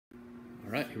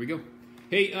All right, here we go.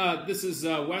 Hey, this is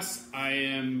Wes. I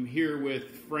am here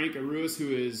with Frank Arroues, who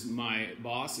is my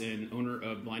boss and owner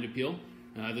of Blind Appeal.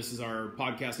 This is our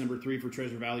podcast number 3 for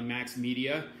Treasure Valley Max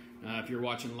Media. If you're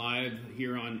watching live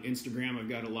here on Instagram, I've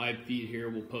got a live feed here.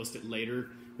 We'll post it later.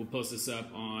 We'll post this up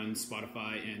on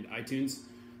Spotify and iTunes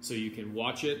so you can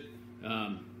watch it.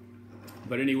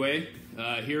 But anyway,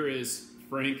 here is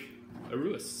Frank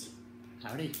Arroues.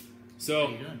 Howdy. So,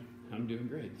 how you doing? I'm doing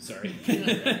great. Sorry.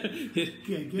 Good.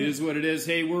 It is what it is.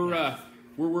 Hey, we're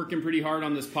working pretty hard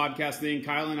on this podcast thing.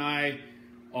 Kyle and I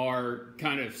are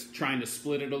kind of trying to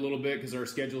split it a little bit because our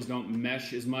schedules don't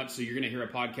mesh as much. So you're going to hear a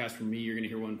podcast from me. You're going to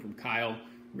hear one from Kyle.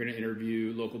 We're going to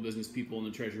interview local business people in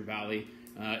the Treasure Valley.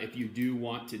 If you do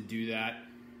want to do that,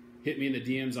 hit me in the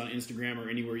DMs on Instagram or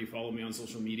anywhere you follow me on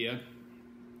social media.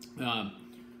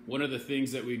 One of the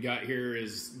things that we got here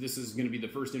is this is going to be the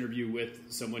first interview with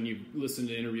someone you've listened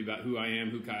to an interview about who I am,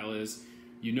 who Kyle is.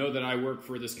 You know that I work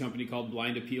for this company called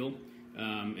Blind Appeal,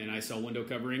 and I sell window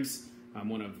coverings. I'm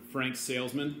one of Frank's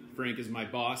salesmen. Frank is my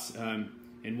boss, and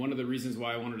one of the reasons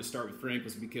why I wanted to start with Frank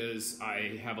was because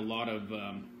I have a lot of,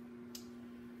 I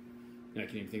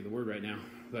can't even think of the word right now,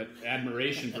 but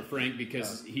admiration for Frank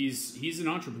because he's an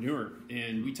entrepreneur,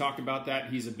 and we talk about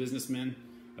that. He's a businessman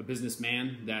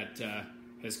that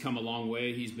has come a long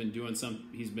way. He's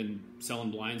been selling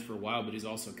blinds for a while, but he's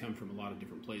also come from a lot of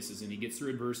different places, and he gets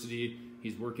through adversity.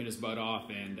 He's working his butt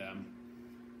off, and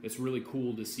it's really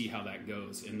cool to see how that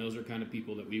goes. And those are kind of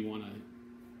people that we want to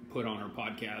put on our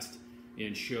podcast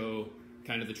and show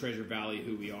kind of the Treasure Valley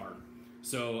who we are.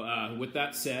 So with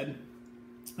that said,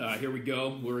 here we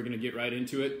go. We're going to get right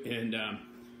into it, and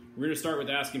we're going to start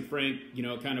with asking Frank,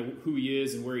 kind of who he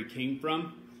is and where he came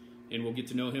from. And we'll get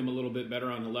to know him a little bit better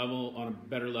on a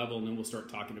better level, and then we'll start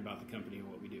talking about the company and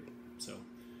what we do. So,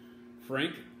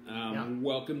 Frank,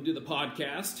 welcome to the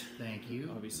podcast. Thank you.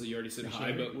 Obviously, you already said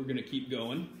hi, but we're going to keep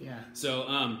going. Yeah. So,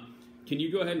 can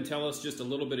you go ahead and tell us just a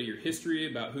little bit of your history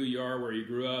about who you are, where you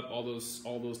grew up, all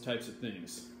those types of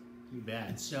things? You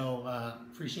bet. So,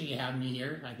 appreciate you having me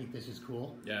here. I think this is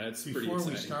cool. Yeah, it's pretty exciting. Before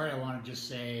we start, I want to just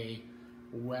say,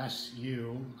 Wes,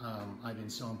 I've been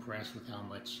so impressed with how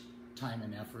much time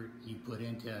and effort you put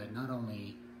into not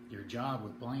only your job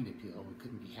with Blind Appeal, we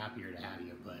couldn't be happier to have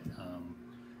you, but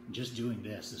just doing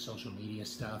this, the social media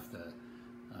stuff,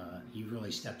 you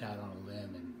really stepped out on a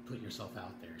limb and put yourself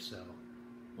out there. So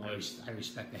I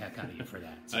respect the heck out of you for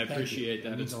that. So I appreciate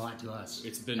that. It means a lot to us.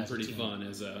 It's been pretty fun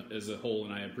as a whole,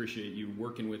 and I appreciate you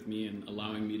working with me and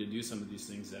allowing me to do some of these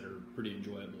things that are pretty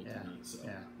enjoyable to me. So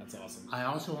that's awesome. I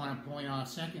also want to point out,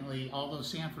 secondly, although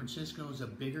San Francisco is a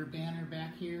bigger banner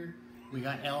back here, we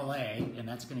got LA, and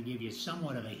that's going to give you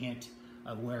somewhat of a hint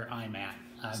of where I'm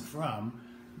from.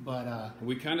 But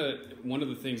one of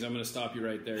the things, I'm going to stop you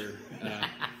right there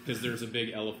because there's a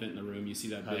big elephant in the room. You see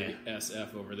that big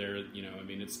SF over there.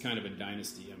 It's kind of a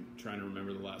dynasty. I'm trying to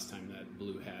remember the last time that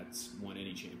Blue Hats won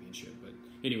any championship. But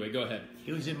anyway, go ahead.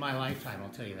 It was in my lifetime, I'll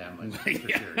tell you that much for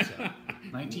sure. So,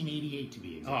 1988 to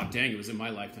be exact. Oh, dang, it was in my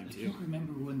lifetime too. I can't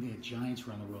remember when the Giants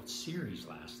were on the World Series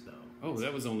last, though. Oh,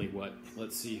 that was only what?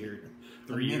 Let's see here.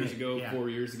 3 years ago, 4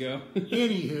 years ago.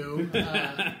 Anywho,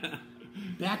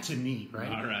 back to me,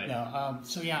 right? All right. No,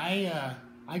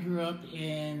 I grew up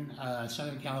in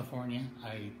Southern California.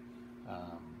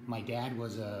 My dad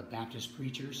was a Baptist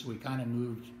preacher, so we kind of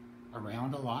moved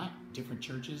around a lot, different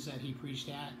churches that he preached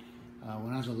at.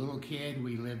 When I was a little kid,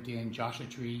 we lived in Joshua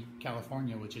Tree,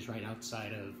 California, which is right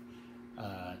outside of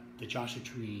the Joshua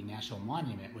Tree National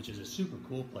Monument, which is a super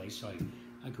cool place. So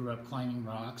I grew up climbing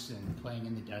rocks and playing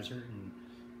in the desert and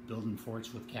building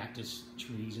forts with cactus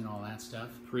trees and all that stuff.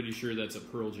 Pretty sure that's a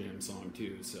Pearl Jam song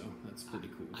too, so that's pretty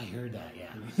cool. I heard that,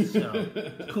 yeah. So,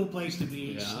 cool place to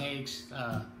be. Yeah. Snakes,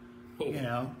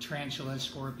 tarantulas,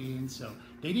 scorpions. So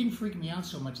they didn't freak me out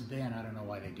so much then. I don't know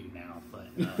why they do now, but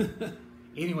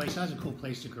anyway, so that was a cool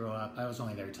place to grow up. I was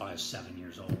only there until I was 7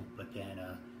 years old, but then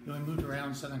we moved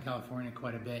around Southern California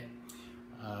quite a bit.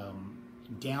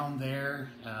 Down there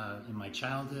in my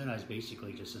childhood, I was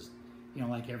basically just as,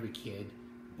 like every kid,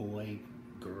 boy,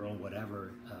 girl,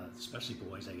 whatever, especially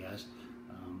boys, I guess.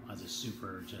 I was a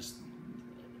super just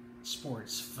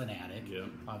sports fanatic. Yeah.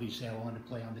 Obviously, I wanted to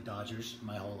play on the Dodgers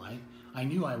my whole life. I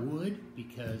knew I would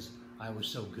because I was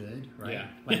so good, right? Yeah.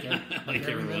 Like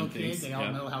every little kid, thinks, they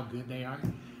all know how good they are.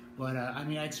 But,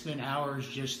 I'd spend hours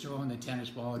just throwing the tennis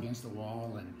ball against the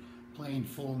wall and playing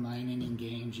full 9-inning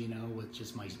games, with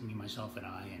just me, myself, and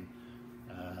I. And,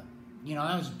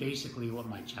 that was basically what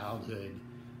my childhood,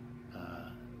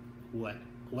 what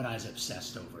I was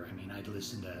obsessed over. I'd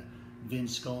listen to Vin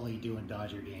Scully doing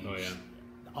Dodger games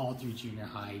all through junior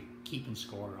high, keeping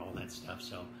score, all that stuff.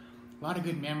 So a lot of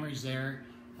good memories there.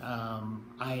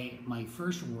 My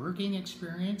first working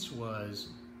experience was,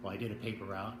 well, I did a paper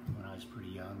route when I was pretty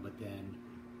young, but then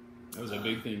that was a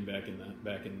big thing back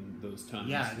in those times.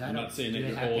 Yeah, I'm not saying that do they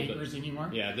you're have old. papers anymore?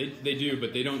 Yeah, they do,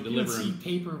 but they don't You deliver don't see them.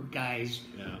 paper guys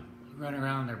Yeah. run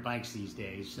around on their bikes these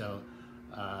days. So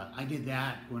I did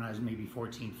that when I was maybe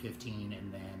 14, 15,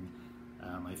 and then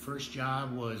my first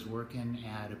job was working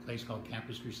at a place called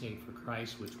Campus Crusade for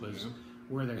Christ, which was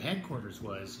where their headquarters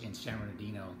was in San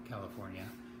Bernardino, California,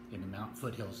 in the mountain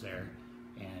foothills there.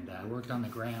 And I worked on the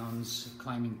grounds,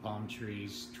 climbing palm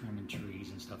trees, trimming trees,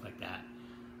 and stuff like that.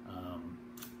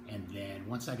 And then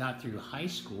once I got through high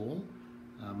school,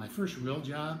 my first real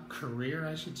job, career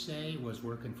I should say, was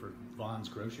working for Vaughn's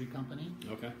Grocery Company.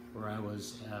 Okay. Where I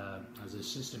was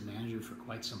assistant manager for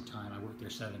quite some time. I worked there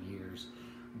 7 years.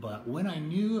 But when I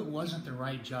knew it wasn't the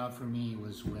right job for me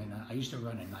was when I used to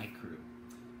run a night crew.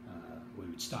 We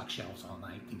would stock shelves all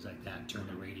night, things like that, turn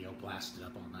the radio, blast it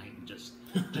up all night, and just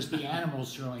the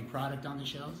animals throwing product on the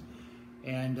shelves.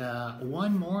 And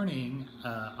one morning,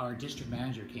 our district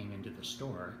manager came into the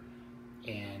store,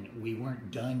 and we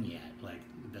weren't done yet. Like,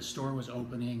 the store was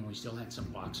opening, we still had some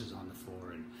boxes on the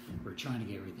floor, and we were trying to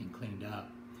get everything cleaned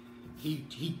up.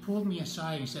 He pulled me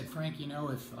aside and he said, "Frank, you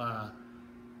know,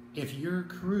 if your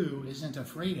crew isn't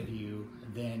afraid of you,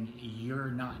 then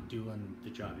you're not doing the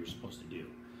job you're supposed to do."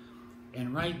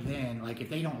 And right then, like, if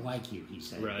they don't like you, he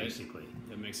said, basically.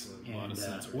 That makes a lot of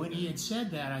sense. When he had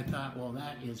said that, I thought, well,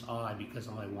 that is odd, because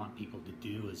all I want people to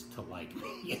do is to like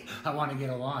me. I want to get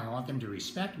along. I want them to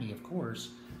respect me, of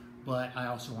course, but I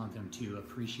also want them to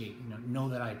appreciate, know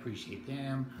that I appreciate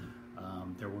them.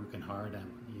 They're working hard,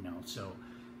 So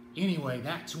anyway,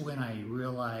 that's when I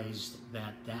realized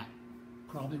that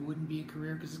probably wouldn't be a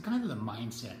career, because it's kind of the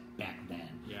mindset back then.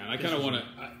 Yeah, and I kind of want to,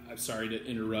 I'm sorry to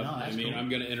interrupt. No, I mean, cool. I'm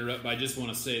going to interrupt, but I just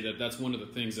want to say that that's one of the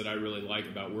things that I really like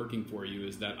about working for you,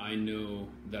 is that I know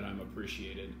that I'm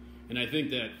appreciated. And I think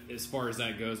that as far as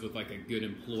that goes with like a good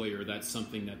employer, that's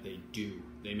something that they do.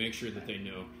 They make sure that they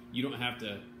know. You don't have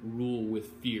to rule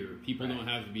with fear. People don't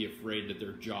have to be afraid that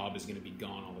their job is going to be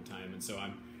gone all the time. And so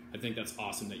I think that's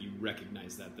awesome that you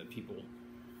recognize that people,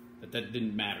 that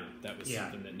didn't matter. That was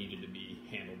something that needed to be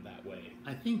handled that way.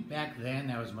 I think back then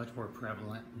that was much more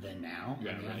prevalent than now.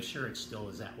 Yeah, I'm sure it still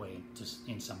is that way just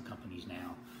in some companies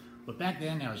now. But back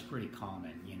then that was pretty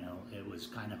common, It was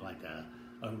kind of like a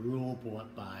rule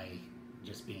brought by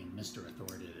just being Mr.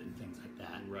 Authoritative and things like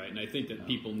that. Right, and I think that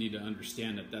people need to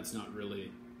understand that that's not really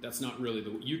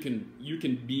the, you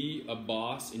can be a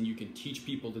boss and you can teach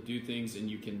people to do things and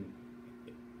you can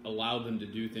allow them to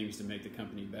do things to make the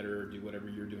company better or do whatever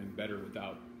you're doing better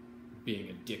without being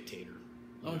a dictator.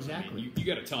 Oh, exactly. I mean, you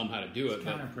got to tell them how to do it's it.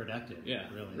 Counterproductive. Yeah,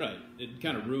 really. Right. It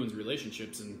kind of ruins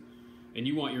relationships, and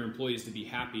you want your employees to be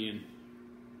happy. And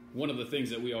one of the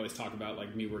things that we always talk about,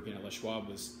 like me working at Les Schwab,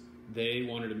 was they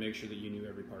wanted to make sure that you knew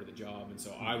every part of the job. And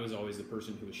so I was always the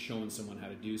person who was showing someone how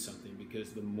to do something,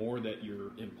 because the more that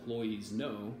your employees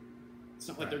know, it's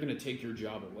not like they're going to take your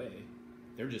job away.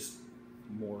 They're just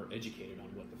more educated on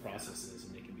what the process is,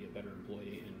 and they can be a better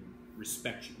employee and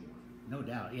respect you more. No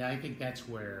doubt. Yeah, I think that's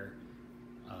where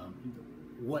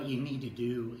what you need to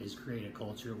do is create a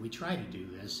culture. We try to do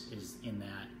this, is in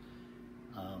that,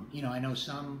 I know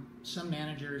some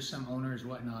managers, some owners,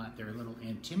 whatnot, they're a little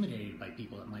intimidated by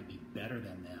people that might be better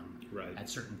than them at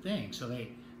certain things. So they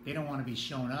don't want to be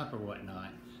shown up or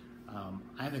whatnot.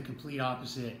 I have the complete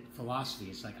opposite philosophy.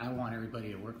 It's like, I want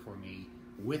everybody to work for me,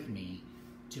 with me,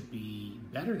 to be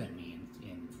better than me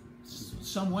in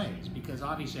some ways, because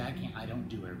obviously I don't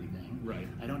do everything. Right.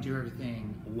 I don't do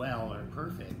everything well or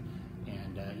perfect.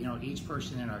 And, each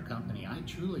person in our company, I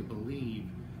truly believe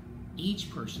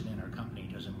each person in our company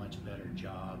does a much better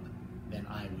job than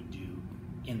I would do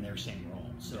in their same role.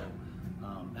 So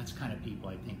that's kind of people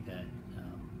I think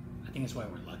that's why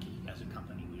we're lucky as a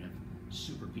company. We have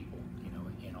super people,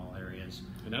 in all areas.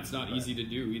 And that's not easy to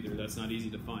do either. That's not easy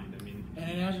to find. I mean, and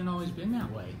it hasn't always been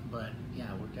that way. But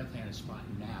yeah, we're definitely at a spot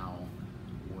now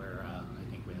where I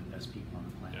think we have the best people on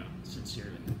the planet. Yeah.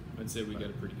 Sincerely. I'd say we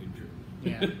got a pretty good crew.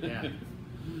 Yeah.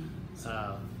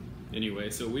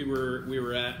 Anyway, so we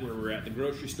were at the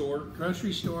grocery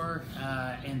store.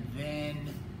 And then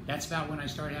that's about when I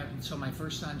started having. So my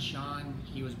first son, Sean,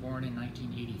 he was born in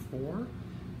 1984.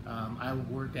 I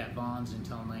worked at Vaughn's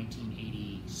until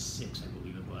 1986, I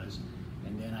believe it was,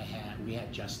 and then we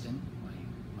had Justin,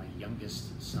 my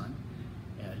youngest son,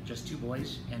 just two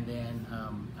boys, and then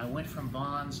I went from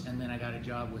Vaughn's, and then I got a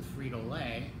job with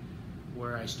Frito-Lay,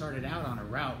 where I started out on a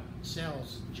route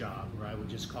sales job, where I would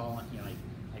just call,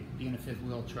 I'd be in a fifth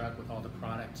wheel truck with all the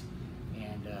product,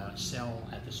 and sell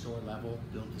at the store level,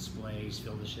 build displays,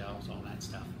 fill the shelves, all that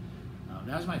stuff.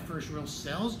 That was my first real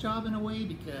sales job in a way,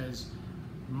 because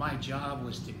my job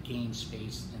was to gain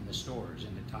space in the stores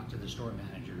and to talk to the store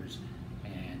managers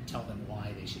and tell them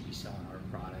why they should be selling our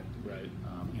product. Right.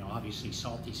 Obviously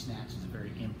salty snacks is a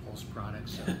very impulse product,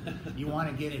 so you want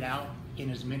to get it out in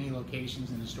as many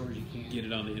locations in the store as you can. Get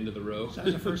it on the end of the row. So that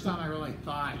was the first time I really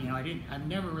thought, I've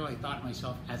never really thought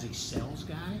myself as a sales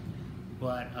guy,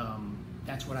 but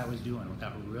that's what I was doing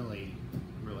without really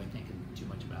thinking too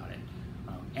much about it.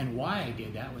 And why I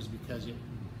did that was because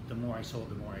the more I sold,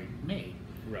 the more I made.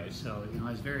 Right. So I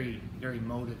was very, very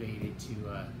motivated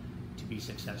to be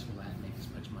successful at and make as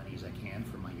much money as I can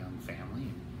for my young family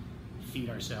and feed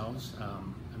ourselves.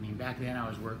 Back then I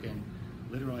was working,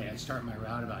 literally I'd start my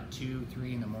route about 2,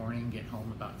 3 in the morning, get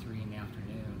home about 3 in the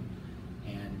afternoon,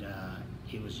 and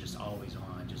it was just always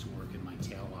on, just working my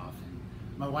tail off. And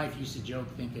my wife used to joke,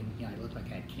 thinking, I looked like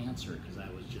I had cancer because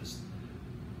I was just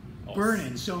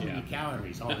burning so many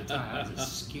calories all the time. I was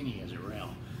as skinny as a rail.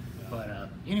 Yeah. But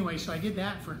anyway, so I did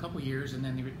that for a couple years, and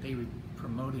then they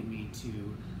promoted me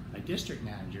to a district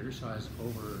manager, so I was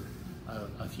over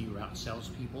a few route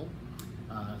salespeople.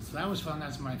 So that was fun.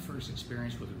 That's my first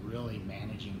experience with really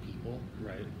managing people.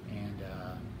 Right. And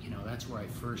that's where I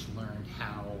first learned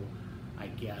how, I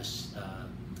guess,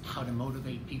 how to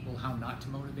motivate people, how not to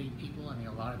motivate people.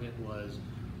 A lot of it was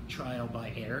trial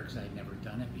by error because I'd never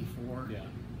done it before. Yeah.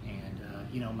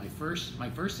 And my first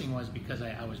thing was because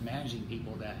I was managing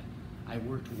people that I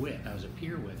worked with, I was a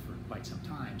peer with for quite some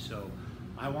time. So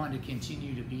I wanted to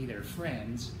continue to be their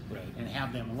friends, right, and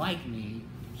have them like me.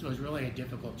 So it was really a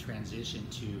difficult transition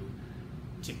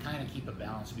to kind of keep a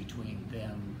balance between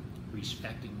them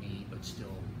respecting me, but still,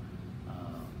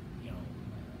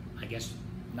 I guess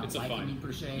not liking me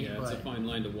per se. Yeah, but it's a fine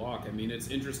line to walk. It's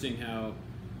interesting how,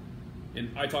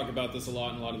 and I talk about this a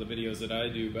lot in a lot of the videos that I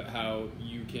do, but how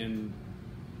you can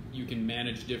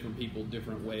manage different people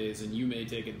different ways, and you may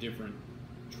take a different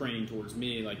train towards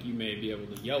me. Like you may be able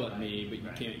to yell at me, but you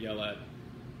can't yell at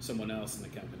someone else in the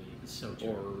company. So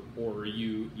true. Or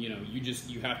you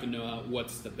have to know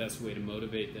what's the best way to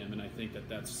motivate them, and I think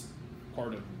that's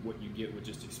part of what you get with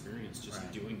just experience,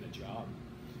 just doing the job.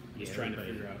 Just trying to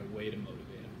figure out a way to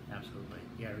motivate them. Absolutely.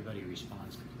 Yeah, everybody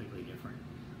responds completely different.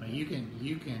 You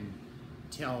can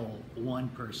tell one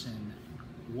person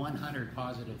 100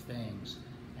 positive things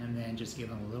and then just give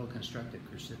them a little constructive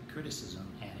criticism,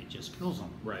 and it just kills them.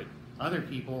 Right. Other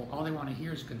people, all they want to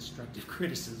hear is constructive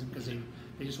criticism because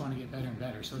they just want to get better and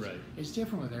better. So it's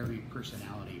different with every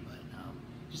personality, but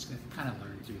just kind of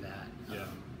learn through that. Yeah.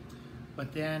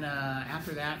 But then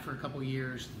after that, for a couple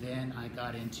years, then I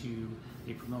got into,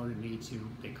 they promoted me to,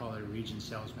 they call it a region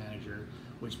sales manager,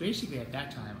 which basically at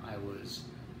that time I was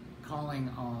calling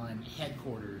on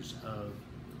headquarters of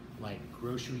like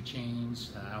grocery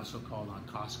chains. I also called on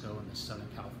Costco in the Southern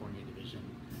California division.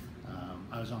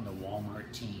 I was on the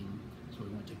Walmart team, so we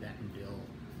went to Bentonville,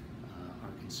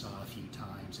 Arkansas a few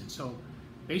times. And so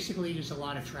basically just a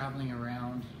lot of traveling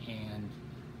around and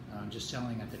just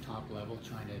selling at the top level,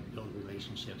 trying to build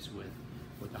relationships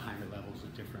with the higher levels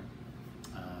of different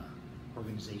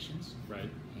organizations. Right.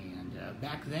 And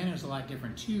back then it was a lot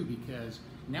different too, because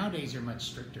nowadays they're much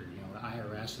stricter. The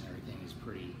IRS and everything is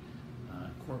pretty,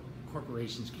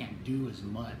 corporations can't do as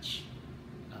much.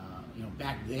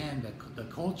 Back then the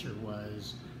culture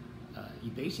was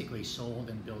you basically sold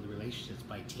and build relationships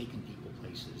by taking people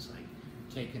places, like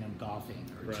taking them golfing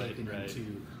or taking them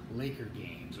to Laker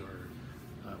games or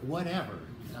whatever.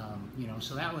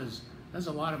 So that was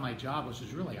a lot of my job, which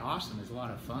was really awesome. It was a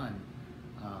lot of fun.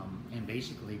 And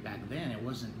basically back then it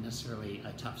wasn't necessarily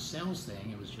a tough sales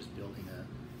thing. It was just building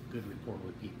a good rapport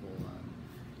with people.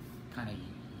 Kind of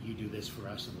you do this for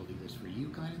us and we'll do this for you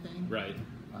kind of thing. Right.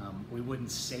 We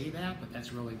wouldn't say that, but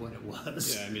that's really what it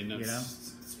was. Yeah,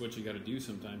 that's what you got to do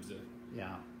sometimes to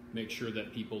make sure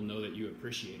that people know that you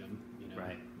appreciate them.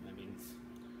 Right.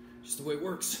 Just the way it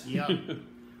works. Yeah.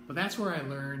 But that's where I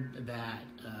learned that,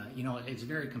 it's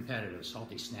very competitive.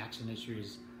 Salty snacks industry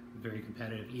is very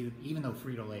competitive, even though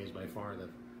Frito-Lay is by far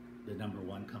the number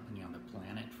one company on the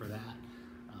planet for that.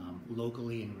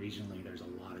 Locally and regionally, there's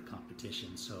a lot of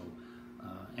competition. So,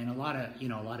 and a lot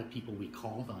of people we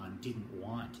called on didn't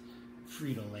want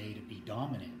Frito-Lay to be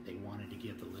dominant. They wanted to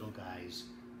give the little guys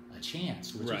a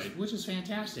chance, which is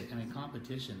fantastic.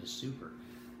 Competition is super.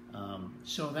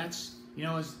 So that's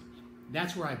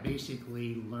that's where I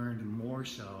basically learned more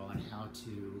so on how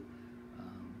to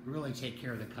really take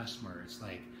care of the customer. It's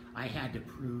like I had to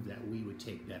prove that we would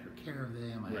take better care of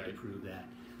them. I had to prove that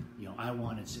I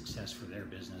wanted success for their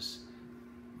business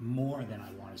more than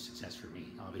I wanted success for me.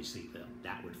 Obviously,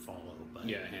 that would follow, but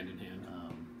yeah, hand in hand.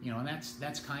 And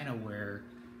that's kind of where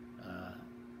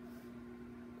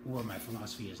my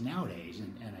philosophy is nowadays,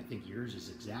 and I think yours is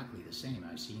exactly the same.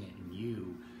 I've seen it in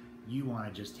you. You want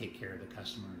to just take care of the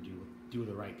customer and do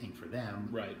the right thing for them,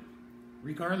 right?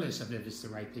 Regardless of if it's the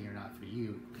right thing or not for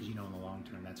you, because in the long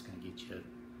term that's going to get you.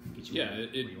 Yeah,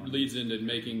 it leads into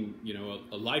making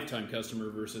a lifetime customer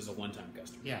versus a one-time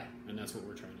customer. Yeah, and that's what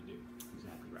we're trying to do.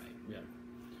 Exactly right.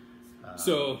 Yeah.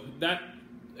 So that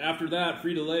after that,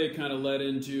 Frito-Lay kind of led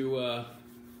into a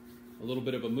little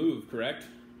bit of a move, correct?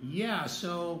 Yeah.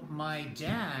 So my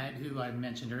dad, who I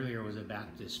mentioned earlier, was a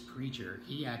Baptist preacher.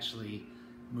 He actually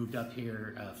moved up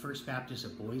here. First Baptist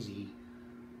of Boise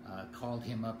called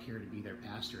him up here to be their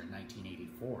pastor in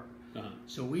 1984. Uh-huh.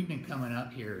 So we've been coming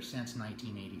up here since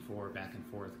 1984, back and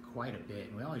forth quite a bit,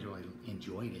 and we always really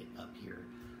enjoyed it up here.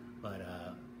 But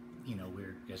we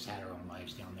just had our own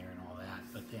lives down there and all that.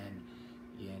 But then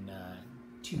in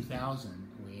 2000,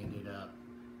 we ended up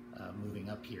moving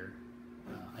up here.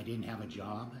 I didn't have a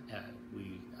job.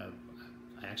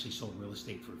 I actually sold real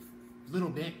estate for a little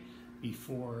bit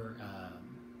before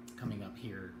coming up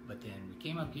here. But then we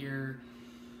came up here.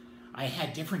 I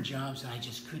had different jobs that I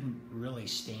just couldn't really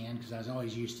stand because I was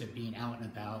always used to being out and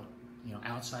about,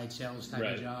 outside sales type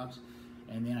of jobs.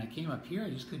 And then I came up here, I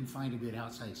just couldn't find a good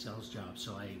outside sales job.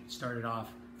 So I started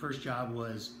off, first job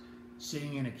was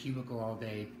sitting in a cubicle all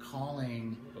day,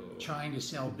 calling, trying to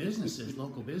sell businesses,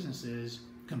 local businesses,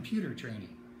 computer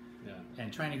training. Yeah.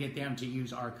 And trying to get them to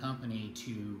use our company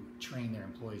to train their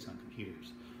employees on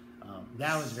computers.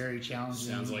 That was very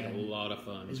challenging. Sounds like a lot of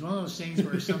fun. It's one of those things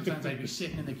where sometimes I'd be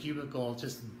sitting in the cubicle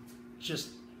just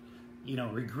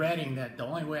regretting that the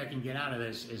only way I can get out of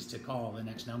this is to call the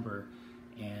next number.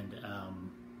 And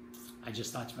I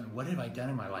just thought, what have I done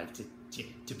in my life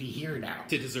to be here now?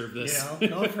 To deserve this.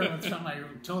 Go from something I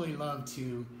totally love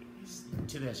to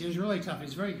this. It was really tough. It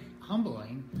was very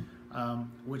humbling,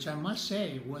 which I must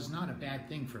say was not a bad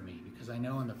thing for me because I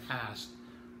know in the past,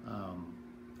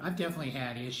 I've definitely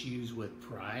had issues with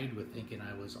pride, with thinking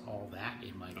I was all that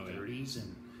in my 30s,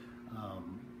 and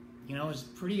it was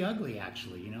pretty ugly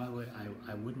actually.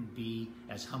 I wouldn't be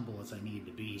as humble as I needed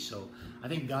to be. So I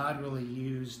think God really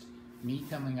used me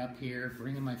coming up here,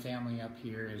 bringing my family up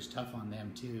here. It was tough on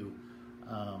them too,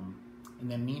 and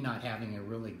then me not having a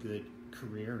really good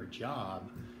career or job,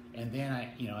 and then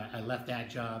I left that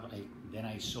job. Then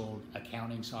I sold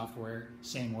accounting software,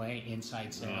 same way,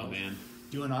 inside sales. Oh man.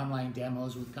 Doing online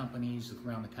demos with companies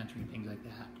around the country and things like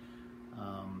that.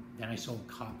 Then I sold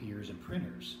copiers and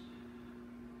printers.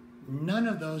 None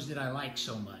of those did I like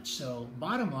so much. So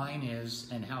bottom line is,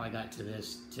 and how I got to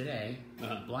this today,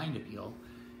 Blind Appeal,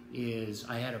 is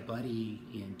I had a buddy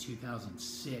in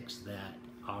 2006 that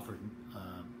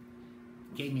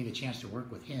gave me the chance to work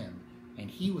with him,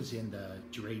 and he was in the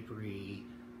drapery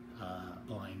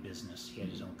blind business. He had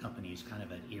his own company. He's kind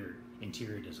of an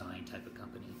interior design type of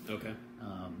company. Okay.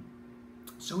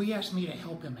 So he asked me to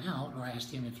help him out, or I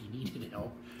asked him if he needed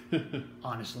help,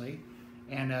 honestly.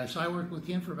 And so I worked with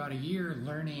him for about a year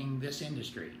learning this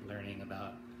industry, learning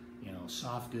about,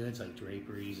 soft goods like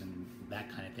draperies and that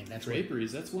kind of thing.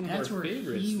 Draperies, that's one of our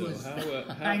favorites, though.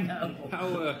 I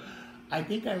know. I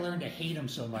think I learned to hate them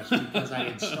so much because I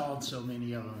installed so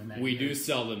many of them in that We year. do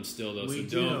sell them still, though. We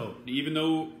so don't, even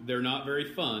though they're not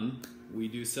very fun, we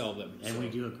do sell them. And we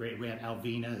do we have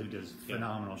Alvina, who does a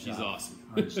phenomenal job. She's awesome.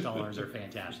 Our installers are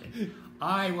fantastic.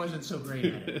 I wasn't so great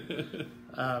at it.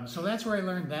 So that's where I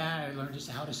learned that. I learned just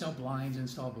how to sell blinds,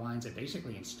 install blinds. I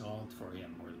basically installed for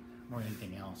him more than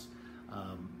anything else.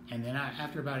 And then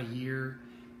after about a year,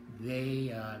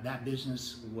 that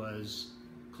business was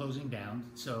closing down.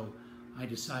 So I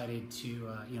decided to,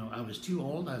 I was too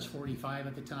old. I was 45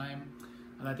 at the time.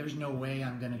 I thought there's no way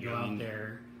I'm going to go out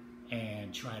there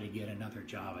and try to get another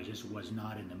job. I just was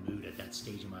not in the mood at that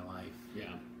stage of my life. Yeah.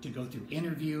 To go through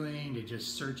interviewing, to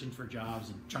just searching for jobs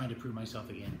and trying to prove myself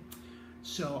again.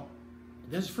 So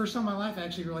this is the first time in my life I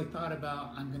actually really thought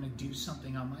about I'm going to do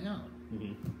something on my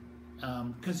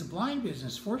own. Because the blind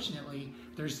business, fortunately,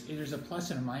 there's a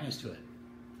plus and a minus to it.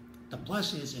 The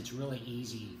plus is it's really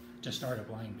easy to start a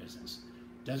blind business.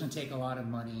 Doesn't take a lot of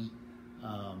money.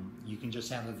 You can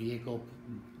just have a vehicle,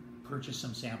 purchase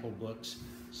some sample books,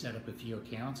 set up a few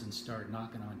accounts, and start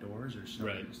knocking on doors or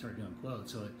start doing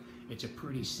quotes. So it's a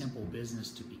pretty simple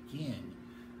business to begin,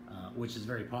 which is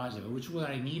very positive, which is what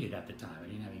I needed at the time. I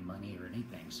didn't have any money or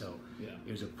anything, so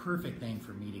it was a perfect thing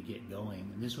for me to get going.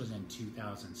 And this was in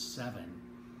 2007.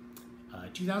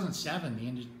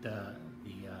 2007, the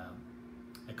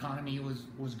economy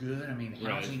was good. I mean,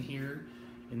 housing here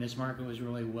in this market was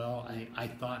really well. I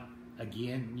thought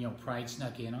again, pride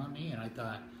snuck in on me, and I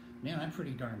thought, man, I'm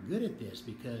pretty darn good at this,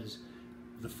 because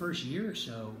the first year or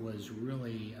so was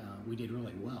really, we did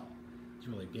really well. It was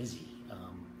really busy.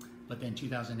 But then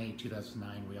 2008,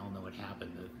 2009, we all know what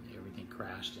happened. Everything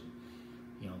crashed,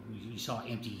 and you saw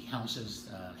empty houses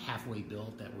halfway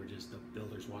built that were just the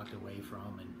builders walked away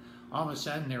from, and all of a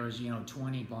sudden there was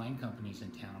 20 blind companies in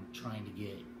town trying to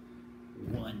get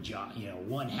one job,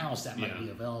 one house that might be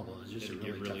available. It was just a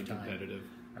really tough competitive. time.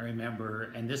 I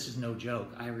remember, and this is no joke,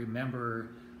 I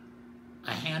remember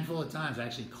a handful of times I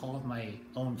actually called my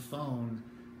own phone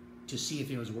to see if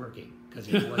it was working, because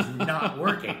it was not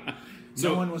working.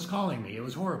 No one was calling me. It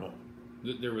was horrible.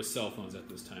 There was cell phones at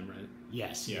this time, right?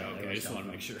 Yes. Yeah, okay. I just want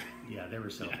to make sure. Yeah, there were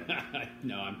cell phones.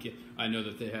 No, I'm kidding. I know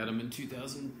that they had them in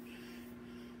 2000,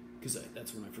 because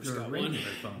that's when I first got one. There were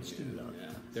regular phones too, though.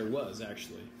 Yeah, there was,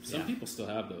 actually. Some people still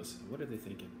have those. What are they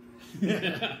thinking?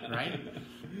 Right?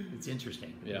 It's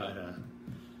interesting. Yeah.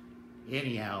 But,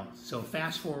 anyhow, so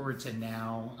fast forward to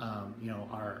now,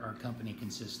 our company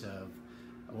consists of,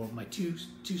 well, my two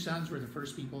sons were the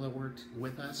first people that worked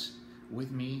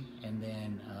with me, and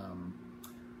then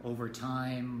over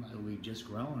time we've just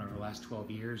grown over the last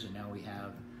 12 years, and now we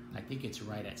have, I think it's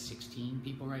right at 16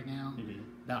 people right now. Mm-hmm.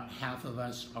 About half of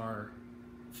us are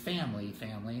family,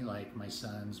 like my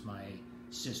sons, my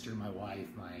sister, my wife,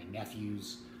 my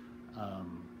nephews,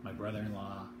 my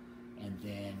brother-in-law, and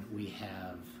then we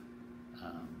have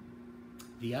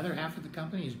the other half of the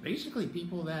company is basically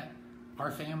people that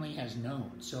our family has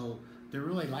known. So they're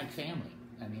really like family.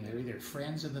 I mean, they're either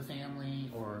friends of the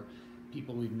family or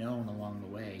people we've known along the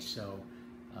way. So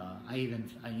I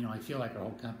feel like our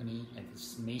whole company, and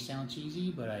this may sound cheesy,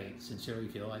 but I sincerely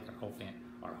feel like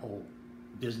our whole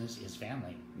business is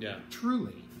family. Yeah.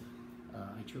 Truly.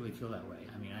 I truly feel that way.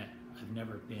 I mean, I've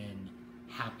never been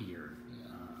happier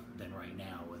than right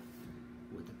now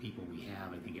with the people we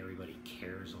have. I think everybody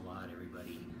cares a lot.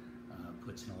 Everybody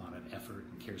puts in a lot of effort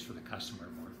and cares for the customer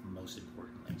most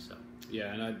importantly. So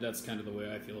yeah, and that's kind of the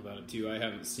way I feel about it too. I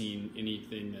haven't seen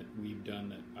anything that we've done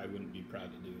that I wouldn't be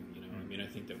proud to do. I mean, I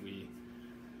think that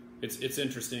it's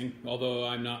interesting. Although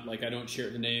I'm not I don't share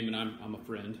the name, and I'm a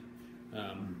friend.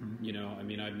 I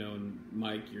mean, I've known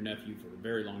Mike, your nephew, for a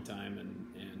very long time,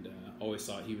 and always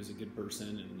thought he was a good person,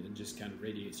 and it just kind of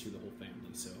radiates through the whole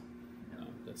family. So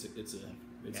it's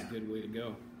a good way to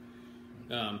go.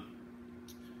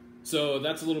 So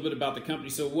that's a little bit about the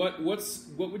company. So what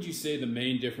would you say the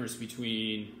main difference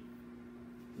between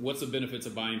what's the benefits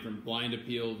of buying from Blind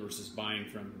Appeal versus buying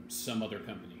from some other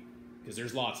company? Because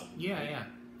there's lots of them. Yeah, right? yeah.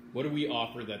 What do we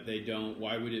offer that they don't?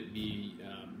 Why would it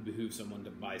behoove someone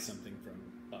to buy something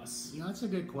from us? That's a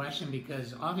good question,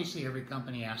 because obviously every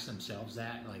company asks themselves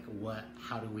that,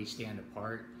 how do we stand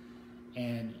apart?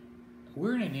 And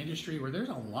we're in an industry where there's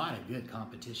a lot of good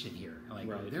competition here.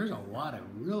 Right. There's a lot of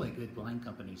really good blind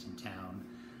companies in town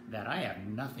that I have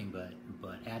nothing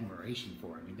but admiration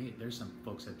for. I mean, there's some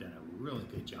folks that have done a really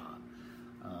good job.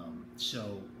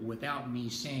 So without me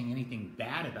saying anything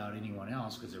bad about anyone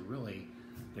else, because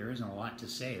there isn't a lot to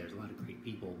say. There's a lot of great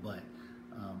people, but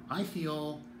I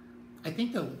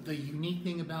think the unique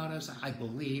thing about us, I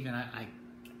believe, and I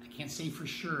can't say for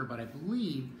sure, but I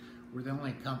believe we're the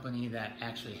only company that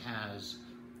actually has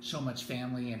so much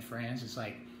family and friends.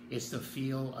 It's the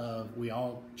feel of we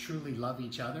all truly love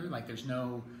each other. There's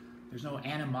no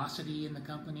animosity in the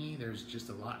company. There's just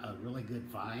a really good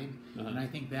vibe, and I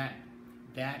think that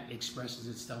expresses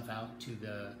itself out to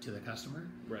the customer.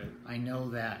 Right. I know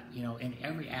that in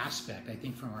every aspect. I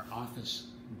think from our office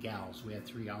gals, we had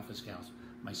 3 office gals: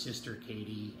 my sister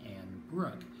Katie and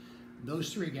Brooke.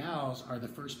 Those 3 gals are the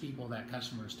first people that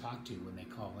customers talk to when they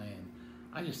call in.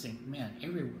 I just think, man,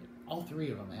 all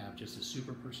 3 of them have just a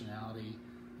super personality.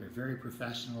 They're very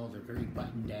professional. They're very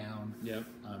buttoned down. Yep.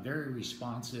 Very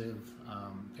responsive.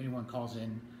 If anyone calls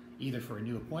in either for a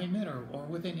new appointment or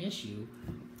with an issue,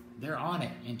 they're on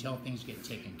it until things get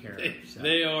taken care of. So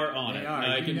they are on it.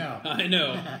 I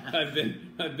know. I've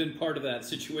been part of that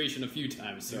situation a few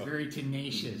times. So they're very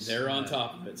tenacious. They're on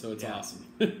top of it, so it's awesome.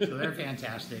 So they're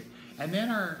fantastic. And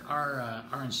then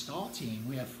our install team,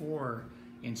 we have 4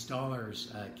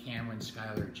 installers: Cameron,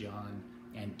 Skylar, John,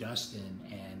 and Dustin.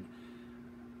 And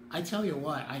I tell you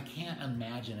what, I can't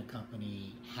imagine a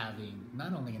company having,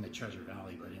 not only in the Treasure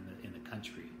Valley but in the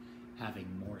country, having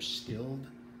more skilled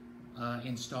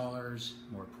installers,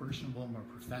 more personable, more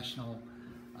professional.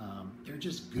 They're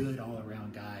just good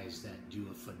all-around guys that do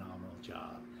a phenomenal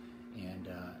job. And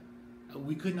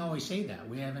we couldn't always say that.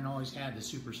 We haven't always had the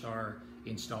superstar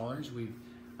installers.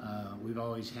 We've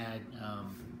always had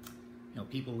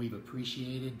people we've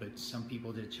appreciated, but some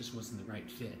people that just wasn't the right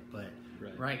fit. But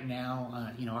Right. right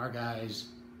now, our guys,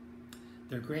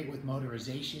 they're great with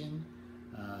motorization.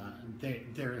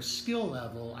 Their skill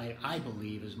level, I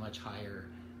believe, is much higher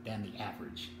than the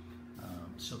average,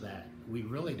 so that we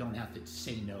really don't have to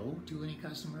say no to any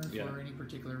customer for any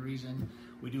particular reason.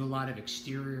 We do a lot of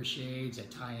exterior shades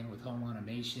that tie in with home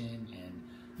automation, and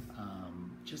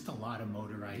just a lot of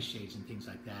motorized shades and things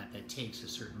like that takes a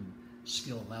certain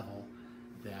skill level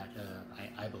that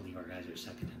I believe our guys are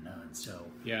second to none. So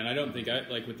yeah, and I don't think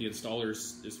like with the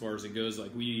installers, as far as it goes,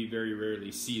 like we very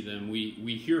rarely see them.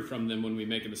 We hear from them when we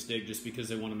make a mistake, just because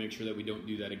they want to make sure that we don't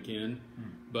do that again.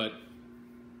 But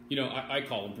I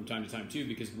call them from time to time too,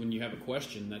 because when you have a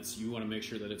question, you want to make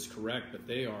sure that it's correct. But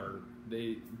they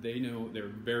know, they're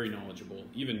very knowledgeable.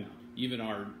 Even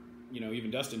our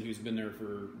even Dustin, who's been there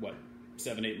for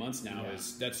 7-8 months now,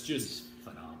 that's just he's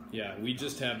phenomenal. Yeah, we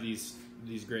just have these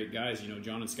great guys.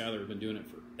 John and Skylar have been doing it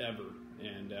forever,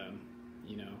 and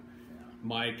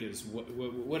Mike is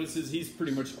what is his? He's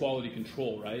pretty much quality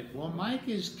control, right? Well, Mike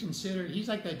is considered, he's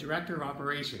like the director of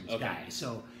operations guy.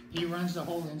 So he runs the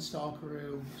whole install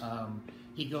crew.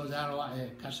 He goes out a lot.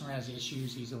 If a customer has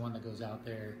issues, he's the one that goes out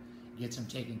there, gets them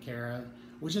taken care of,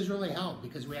 which has really helped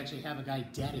because we actually have a guy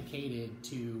dedicated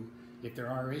to, if there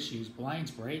are issues,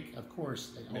 blinds break, of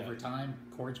course, over time,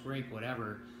 cords break,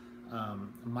 whatever.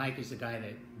 Mike is the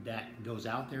guy that goes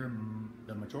out there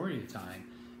the majority of the time,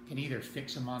 can either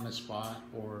fix them on the spot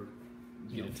or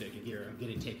get it taken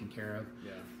care of.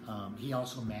 Yeah. He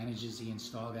also manages the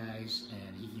install guys,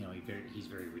 and he's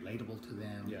very relatable to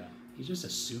them. Yeah. He's just a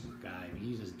super guy. I mean,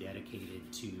 he's as dedicated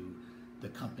to the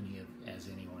company as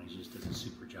anyone. He just does a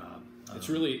super job. It's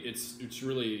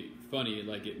really funny.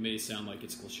 Like, it may sound like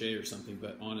it's cliche or something,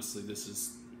 but honestly, this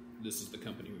is the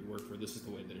company we work for. This is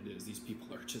the way that it is. These people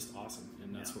are just awesome,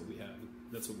 and that's what we have.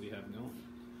 That's what we have going.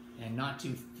 And not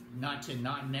to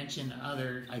mention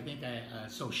other. I think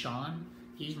so. Sean,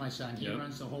 he's my son. He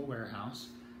runs the whole warehouse,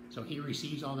 so he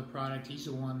receives all the product. He's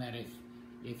the one that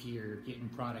if you're getting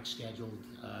products scheduled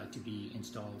to be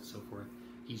installed, so forth,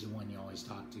 he's the one you always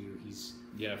talk to.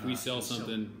 If we sell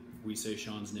something, we say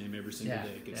Sean's name every single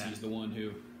day, because he's the one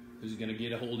who's going to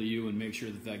get a hold of you and make sure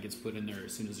that gets put in there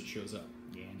as soon as it shows up.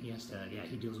 Yeah, and he has to. Yeah,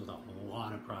 he deals with a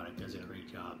lot of product. Does a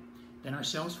great job. Then our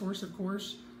sales force, of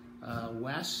course,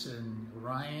 Wes and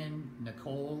Ryan,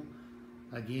 Nicole.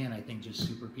 Again, I think just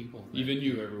super people. Even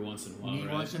you every once in a while. Me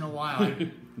right? Once in a while.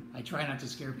 I try not to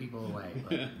scare people away.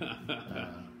 But,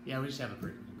 we just have a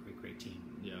great team.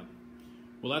 Yeah.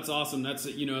 Well, that's awesome. That's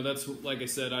like I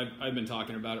said, I've been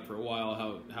talking about it for a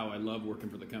while. How I love working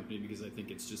for the company, because I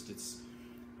think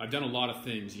I've done a lot of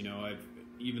things.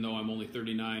 Even though I'm only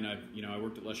 39, I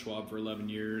worked at Les Schwab for 11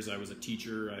 years. I was a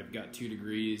teacher. I've got 2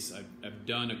 degrees. I've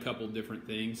done a couple different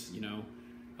things.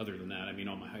 Other than that,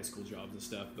 all my high school jobs and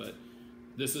stuff. But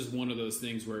this is one of those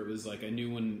things where it was like I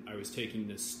knew when I was taking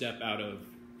this step out of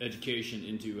education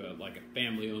into a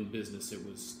family-owned business, it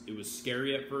was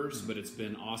scary at first, but it's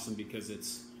been awesome because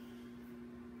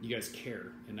you guys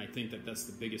care, and I think that's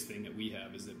the biggest thing that we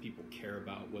have, is that people care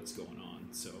about what's going on.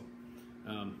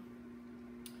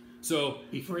 So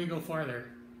before you go farther,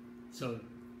 2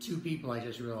 people I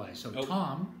just realized. So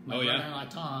Tom, my brother-in-law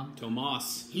Tom,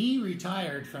 Tomas, he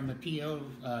retired from the PO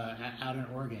out in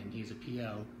Oregon. He's a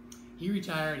PO. He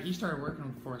retired. He started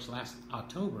working for us last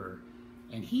October,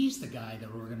 and he's the guy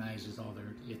that organizes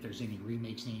if there's any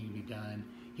remakes needing to be done.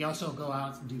 He also go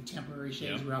out and do temporary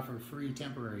shades. We offer free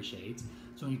temporary shades.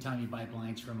 So anytime you buy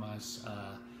blinds from us,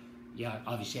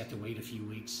 obviously you have to wait a few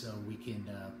weeks so we can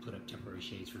put up temporary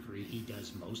shades for free. He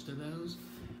does most of those.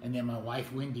 And then my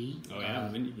wife, Wendy.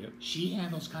 Wendy, yep. She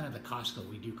handles kind of the Costco.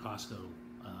 We do Costco.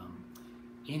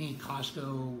 Any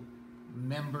Costco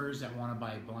members that want to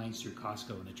buy blinds through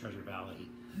Costco in the Treasure Valley,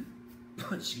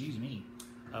 excuse me,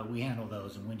 we handle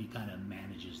those, and Wendy kind of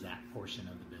manages that portion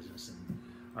of the business, and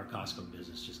our Costco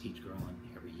business just keeps growing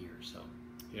every year. So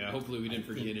hopefully we didn't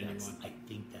forget anyone. I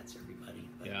think that's everybody.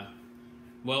 But. Yeah.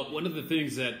 Well, one of the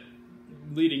things that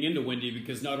leading into Wendy,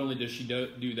 because not only does she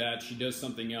do that, she does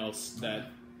something else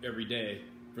that every day,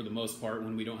 for the most part,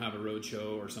 when we don't have a road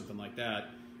show or something like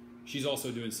that, she's also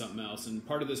doing something else. And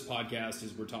part of this podcast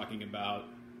is we're talking about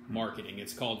marketing.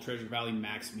 It's called Treasure Valley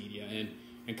Max Media.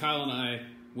 And Kyle and I,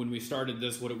 when we started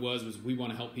this, what it was we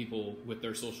want to help people with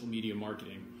their social media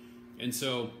marketing. And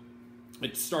so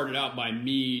it started out by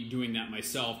me doing that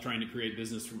myself, trying to create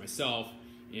business for myself.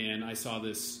 And I saw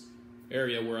this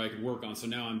area where I could work on. So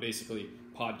now I'm basically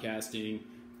podcasting,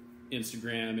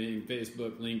 Instagramming,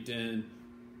 Facebook, LinkedIn,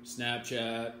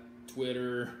 Snapchat,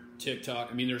 Twitter,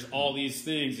 TikTok. There's all these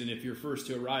things, and if you're first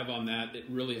to arrive on that, it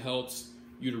really helps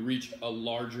you to reach a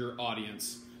larger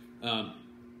audience.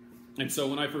 And so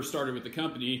when I first started with the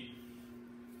company,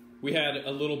 we had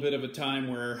a little bit of a time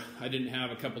where I didn't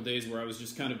have a couple days where I was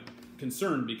just kind of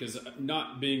concerned, because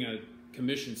not being a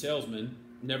commission salesman,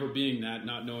 never being that,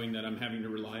 not knowing that I'm having to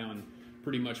rely on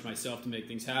pretty much myself to make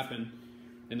things happen.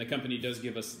 And the company does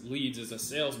give us leads as a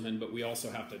salesman, but we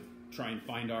also have to try and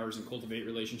find ours and cultivate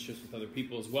relationships with other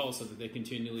people as well, so that they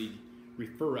continually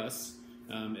refer us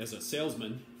as a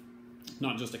salesman,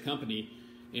 not just a company.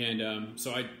 And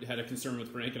so I had a concern with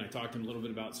Frank, and I talked to him a little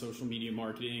bit about social media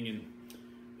marketing,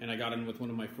 and I got in with one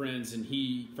of my friends, and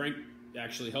Frank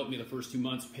actually helped me the first 2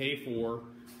 months pay for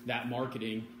that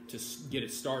marketing to get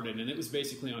it started. And it was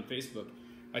basically on Facebook.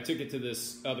 I took it to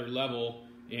this other level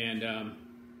and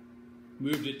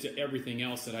moved it to everything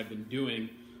else that I've been doing,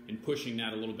 and pushing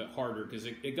that a little bit harder, because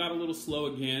it got a little slow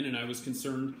again, and I was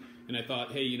concerned, and I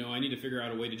thought, hey, I need to figure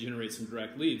out a way to generate some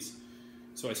direct leads.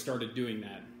 So I started doing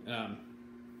that.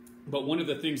 But one of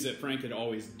the things that Frank had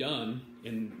always done,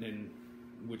 and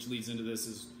which leads into this,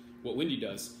 is what Wendy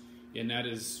does. And that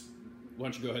is, why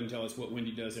don't you go ahead and tell us what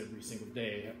Wendy does every single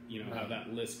day, Right. how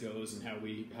that list goes and how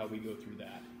we go through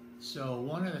that. So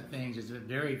one of the things is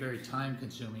very, very time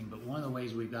consuming, but one of the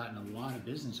ways we've gotten a lot of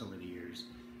business over the years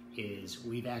is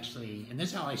we've actually, and this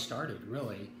is how I started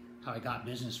really, how I got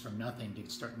business from nothing to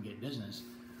start and get business,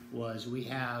 was we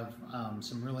have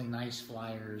some really nice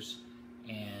flyers,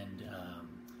 and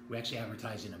we actually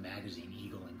advertise in a magazine,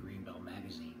 Eagle and Greenbelt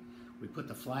magazine. We put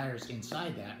the flyers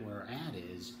inside that where our ad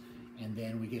is, and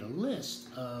then we get a list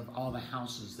of all the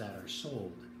houses that are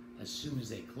sold. As soon as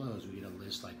they close, we get a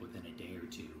list like within a day or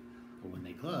two, or when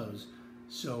they close.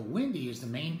 So Wendy is the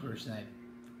main person that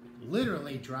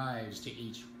literally drives to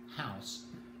each house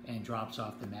and drops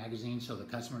off the magazine, so the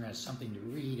customer has something to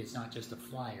read. It's not just a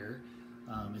flyer.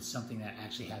 It's something that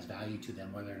actually has value to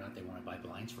them, whether or not they want to buy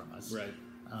blinds from us. Right.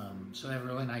 So I have a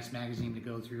really nice magazine to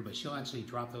go through, but she'll actually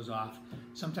drop those off.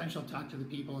 Sometimes she'll talk to the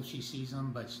people if she sees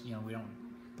them, but we don't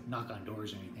knock on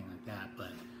doors or anything like that.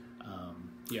 But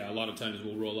yeah, a lot of times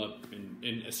we'll roll up,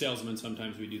 and as salesmen,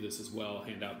 sometimes we do this as well,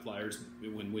 hand out flyers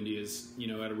when Wendy is, at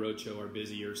a roadshow or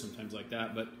busy or sometimes like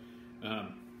that. But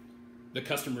the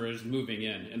customer is moving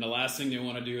in, and the last thing they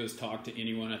want to do is talk to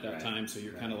anyone at that time. So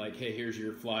you're kind of like, hey, here's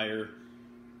your flyer,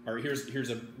 or here's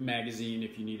a magazine.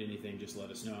 If you need anything, just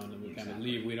let us know, and then we kind of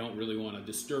leave. We don't really want to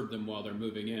disturb them while they're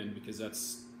moving in, because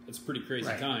that's a pretty crazy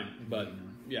time. But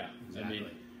yeah, exactly.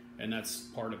 And that's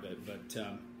part of it. But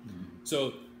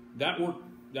so that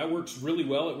works really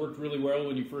well. It worked really well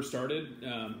when you first started.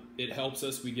 It helps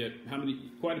us. We get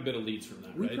quite a bit of leads from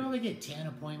that, we right? probably get 10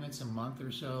 appointments a month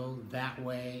or so that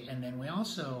way. And then we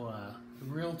also,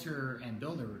 realtor and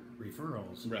builder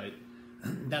referrals. Right.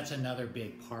 That's another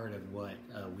big part of what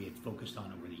we had focused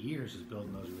on over the years, is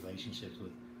building those relationships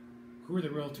with who are the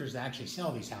realtors that actually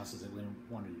sell these houses that we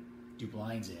want to do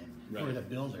blinds in, who are the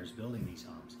builders building these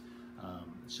homes.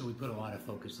 So we put a lot of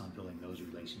focus on building those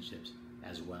relationships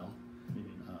as well.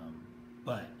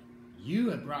 But you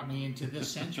have brought me into this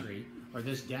century or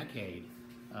this decade,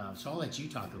 so I'll let you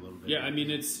talk a little bit. Yeah, I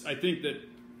mean, I think that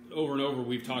over and over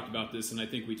we've talked about this, and I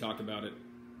think we talk about it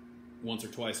once or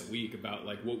twice a week about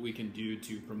like what we can do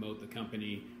to promote the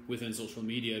company within social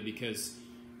media, because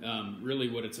really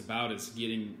what it's about is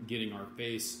getting our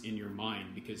face in your mind,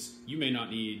 because you may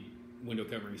not need window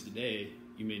coverings today,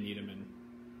 you may need them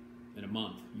in a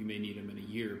month, you may need them in a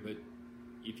year, but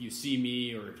if you see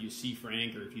me, or if you see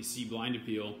Frank, or if you see Blind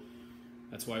Appeal,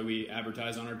 that's why we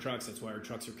advertise on our trucks. That's why our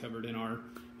trucks are covered in our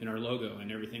logo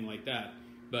and everything like that.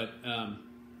 But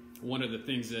one of the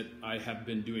things that I have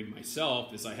been doing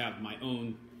myself is I have my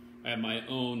own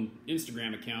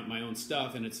Instagram account, my own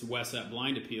stuff, and it's Wes at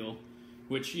Blind Appeal,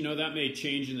 which that may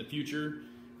change in the future,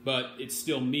 but it's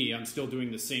still me. I'm still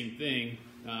doing the same thing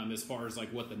as far as like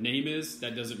what the name is.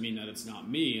 That doesn't mean that it's not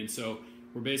me, and so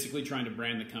we're basically trying to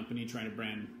brand the company, trying to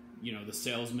brand, the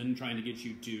salesman, trying to get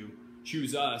you to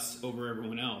choose us over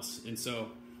everyone else. And so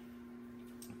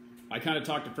I kind of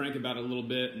talked to Frank about it a little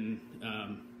bit, and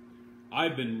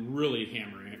I've been really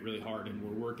hammering it really hard, and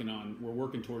we're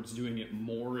working towards doing it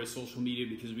more as social media,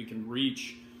 because we can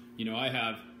reach, I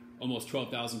have almost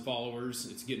 12,000 followers.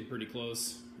 It's getting pretty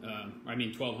close.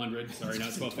 1,200. Sorry,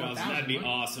 not 12,000. That'd be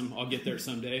awesome. I'll get there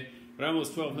someday. But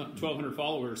almost 1,200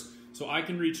 followers. So I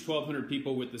can reach 1,200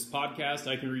 people with this podcast.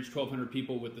 I can reach 1,200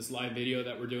 people with this live video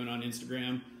that we're doing on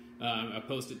Instagram. I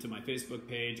post it to my Facebook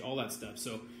page, all that stuff.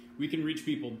 So we can reach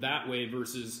people that way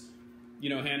versus,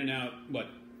 handing out,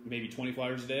 maybe 20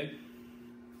 flyers a day?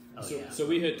 So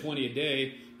we hit 20 a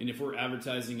day, and if we're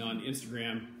advertising on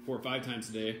Instagram 4 or 5 times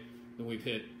a day, then we've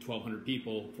hit 1,200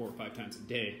 people 4 or 5 times a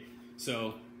day.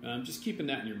 So just keeping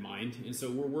that in your mind. And so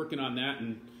we're working on that,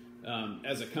 and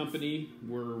as a company,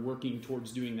 we're working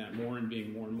towards doing that more and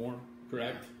being more and more.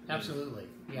 Correct? Absolutely.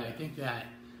 Yeah, I think that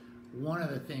one of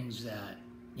the things that,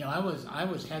 I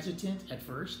was hesitant at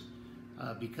first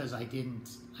because I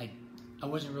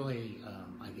wasn't really,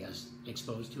 I guess,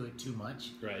 exposed to it too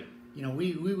much. Right.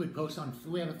 We would post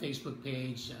we have a Facebook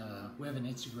page, we have an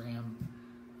Instagram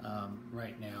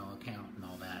right now account and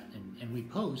all that, and we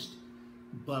post,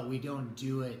 but we don't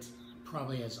do it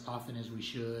probably as often as we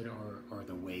should or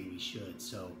the way we should.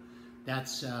 So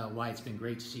that's why it's been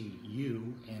great to see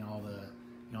you and all the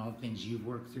things you've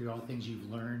worked through, all the things you've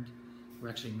learned. We're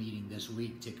actually meeting this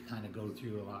week to kind of go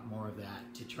through a lot more of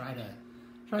that to try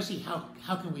to see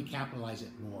how can we capitalize it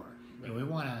more. Right. We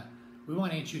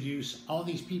want to introduce all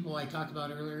these people I talked about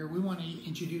earlier. We want to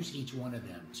introduce each one of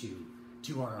them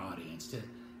to our audience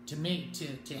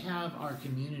to have our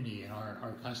community and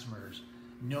our customers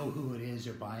know who it is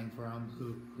they're buying from,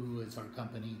 who is our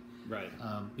company. Right.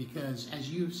 Because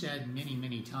as you've said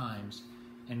many times,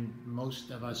 and most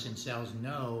of us in sales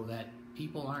know that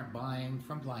people aren't buying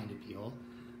from Blind Appeal.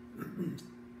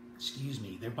 Excuse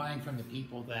me. They're buying from the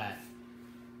people that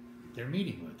they're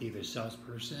meeting with, either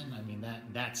salesperson. I mean,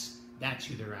 that's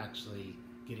who they're actually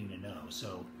getting to know.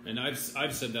 So, and I've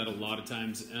said that a lot of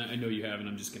times. I know you have, and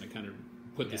I'm just going to kind of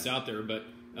put this out there. But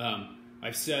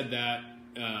I've said that.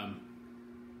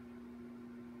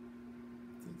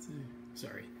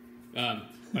 Sorry.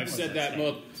 I've said that.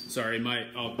 Well, sorry. I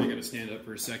got to stand up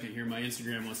for a second here. My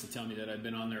Instagram wants to tell me that I've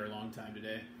been on there a long time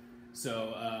today.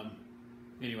 So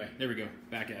anyway, there we go.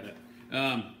 Back at it.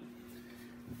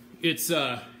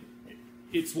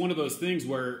 It's one of those things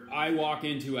where I walk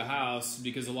into a house,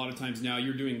 because a lot of times now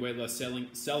you're doing way less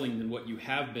selling than what you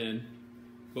have been,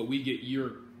 but we get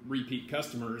your repeat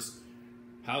customers.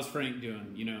 How's Frank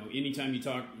doing? Anytime you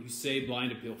say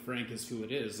Blind Appeal, Frank is who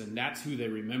it is, and that's who they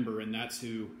remember, and that's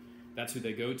who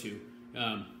they go to.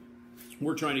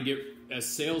 We're trying to get, as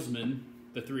salesmen,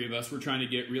 the three of us, we're trying to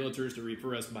get realtors to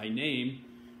refer us by name,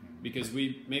 because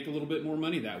we make a little bit more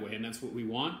money that way, and that's what we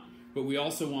want. But we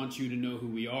also want you to know who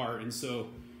we are, and so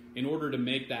in order to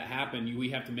make that happen, we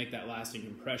have to make that lasting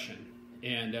impression.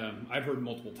 And I've heard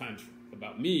multiple times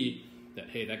about me that,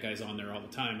 hey, that guy's on there all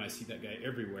the time. I see that guy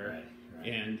everywhere.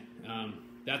 Right. And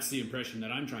that's the impression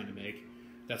that I'm trying to make.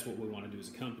 That's what we want to do as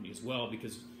a company as well,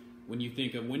 because when you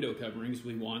think of window coverings,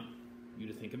 we want you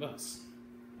to think of us.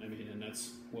 I mean, and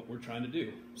that's what we're trying to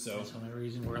do. So that's the only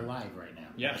reason we're alive right now.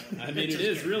 Yeah, I mean, it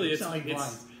is really. It's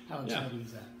how exciting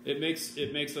is that? It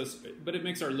makes us, but it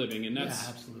makes our living, and that's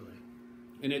absolutely.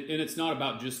 And it's not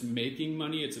about just making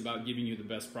money. It's about giving you the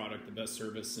best product, the best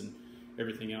service, and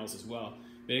everything else as well.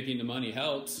 Making the money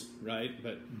helps, right?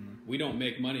 But we don't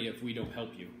make money if we don't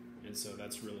help you, and so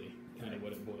that's really kind of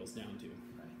what it boils down to.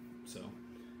 Right. So,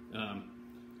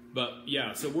 but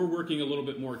yeah, so we're working a little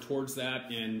bit more towards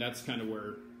that, and that's kind of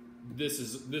where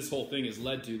this whole thing has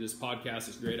led to. This podcast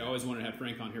is great. I always wanted to have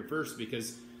Frank on here first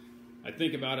because I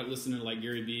think about it, listening to like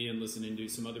Gary Vee and listening to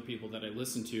some other people that I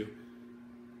listen to.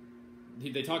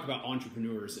 They talk about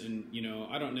entrepreneurs, and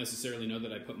I don't necessarily know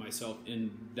that I put myself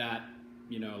in that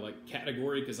like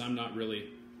category, because I'm not really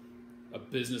a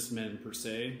businessman per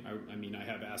se. I mean, I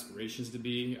have aspirations to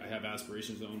be. I have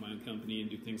aspirations to own my own company and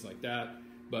do things like that.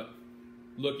 But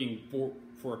looking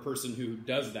for a person who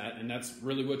does that, and that's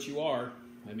really what you are.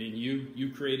 I mean, you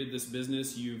created this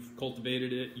business, you've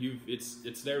cultivated it,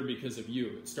 it's there because of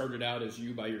you. It started out as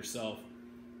you by yourself,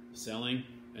 selling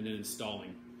and then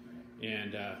installing.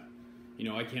 And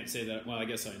I can't say that. Well, I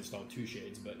guess I installed 2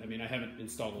 shades, but I mean, I haven't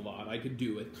installed a lot. I could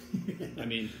do it. I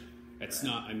mean, it's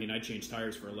not. I mean, I changed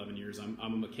tires for 11 years. I'm a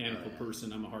mechanical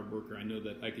person. I'm a hard worker. I know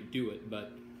that I could do it,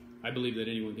 but I believe that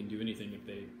anyone can do anything if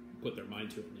they put their mind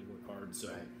to it and they work hard.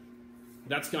 So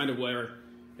that's kind of where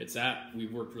it's at.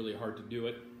 We've worked really hard to do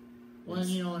it. Well, and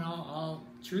in all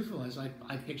truthfulness,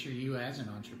 I picture you as an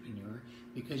entrepreneur,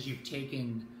 because you've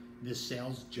taken this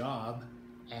sales job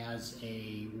as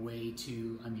a way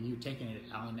to, I mean, you've taken it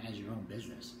on as your own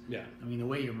business. Yeah. I mean, the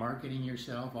way you're marketing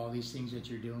yourself, all these things that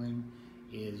you're doing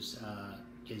is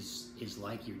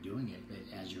like you're doing it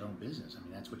as your own business. I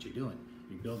mean, that's what you're doing.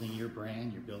 You're building your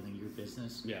brand, you're building your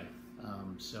business. Yeah.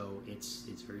 So it's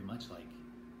very much like,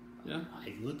 yeah,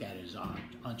 I look at it as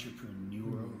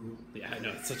entrepreneurial. Yeah, I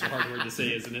know, it's such a hard word to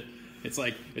say, isn't it? It's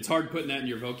like, it's hard putting that in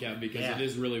your vocab, because it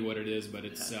is really what it is, but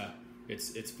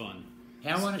it's fun. Hey,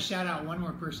 I want to shout out one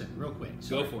more person real quick.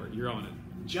 Go for it. You're on it.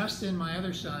 Justin, my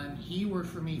other son, he worked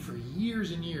for me for years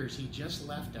and years. He just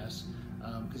left us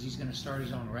because he's going to start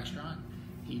his own restaurant.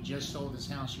 He just sold his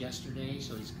house yesterday,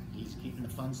 so he's keeping the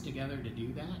funds together to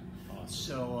do that. Awesome.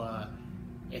 So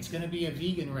It's going to be a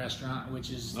vegan restaurant, which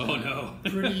is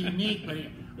pretty unique. But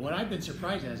what I've been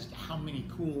surprised at is how many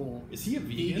cool is he a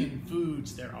vegan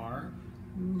foods there are.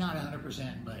 Not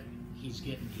 100%, but he's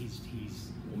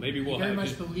well, maybe we'll very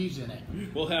much believes in it.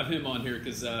 We'll have him on here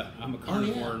because I'm a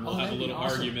carnivore, and we'll have a little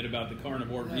argument about the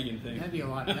carnivore vegan thing. That'd be a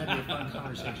fun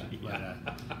conversation. Yeah.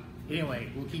 But anyway,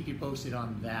 we'll keep you posted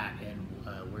on that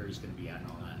and where he's going to be at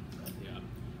and all that. But, yeah.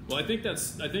 Well, I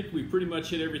think we pretty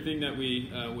much hit everything that we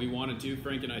wanted to.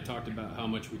 Frank and I talked about how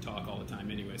much we talk all the time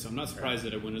anyway, so I'm not surprised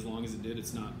that it went as long as it did.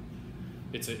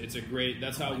 It's a great.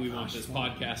 That's how we want this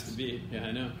podcast to be. Yeah,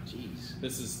 I know. Jeez.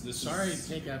 This. Sorry to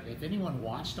take up. If anyone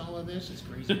watched all of this, it's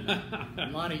crazy. A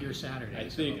lot of your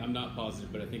Saturdays. I'm not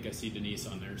positive, but I think I see Denise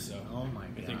on there. So. Oh my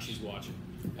gosh. I think she's watching.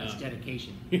 That's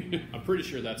dedication. I'm pretty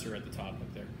sure that's her at the top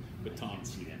up there with Tom. I can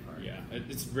see that part. Yeah,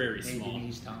 it's very hey, small.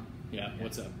 Denise, Tom. Yeah,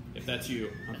 what's up? If that's you,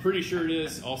 I'm pretty sure it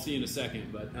is. I'll see you in a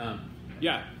second, but.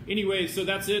 Yeah. Anyway, so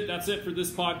that's it. That's it for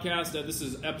this podcast. This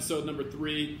is episode number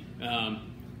 3.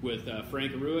 With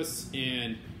Frank Arroues,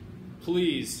 and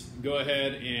please go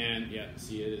ahead and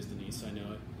see, it is Denise.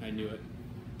 I knew it.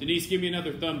 Denise, give me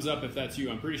another thumbs up if that's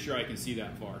you. I'm pretty sure I can see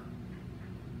that far.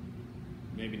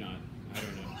 Maybe not. I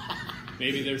don't know.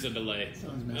 Maybe there's a delay.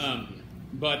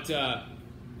 But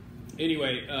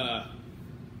anyway,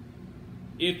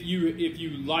 if you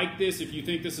like this, if you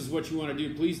think this is what you want to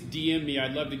do, please DM me.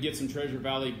 I'd love to get some Treasure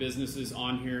Valley businesses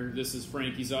on here. This is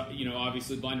Frank. He's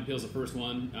obviously Blind Appeal is the first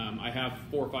one. I have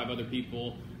 4 or 5 other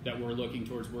people that we're looking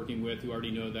towards working with who already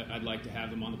know that I'd like to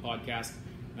have them on the podcast.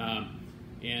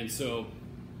 And so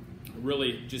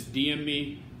really just DM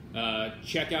me.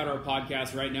 Check out our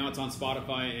podcast right now. It's on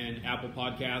Spotify and Apple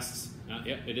Podcasts.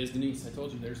 Yep, it is Denise. I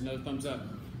told you there's another thumbs up.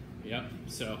 Yep.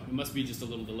 So it must be just a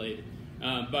little delayed.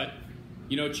 But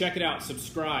check it out,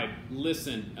 subscribe,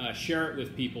 listen, share it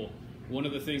with people. One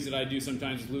of the things that I do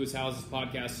sometimes with Lewis Howes'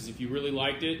 podcast is if you really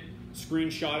liked it,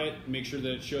 screenshot it, make sure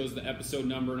that it shows the episode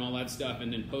number and all that stuff,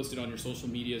 and then post it on your social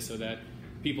media so that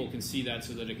people can see that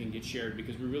so that it can get shared,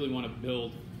 because we really want to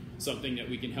build something that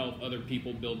we can help other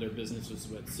people build their businesses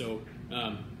with. So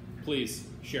please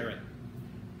share it.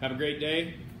 Have a great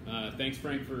day. Thanks,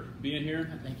 Frank, for being here.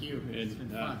 Thank you. And, it's been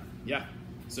fun.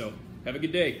 So have a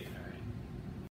good day.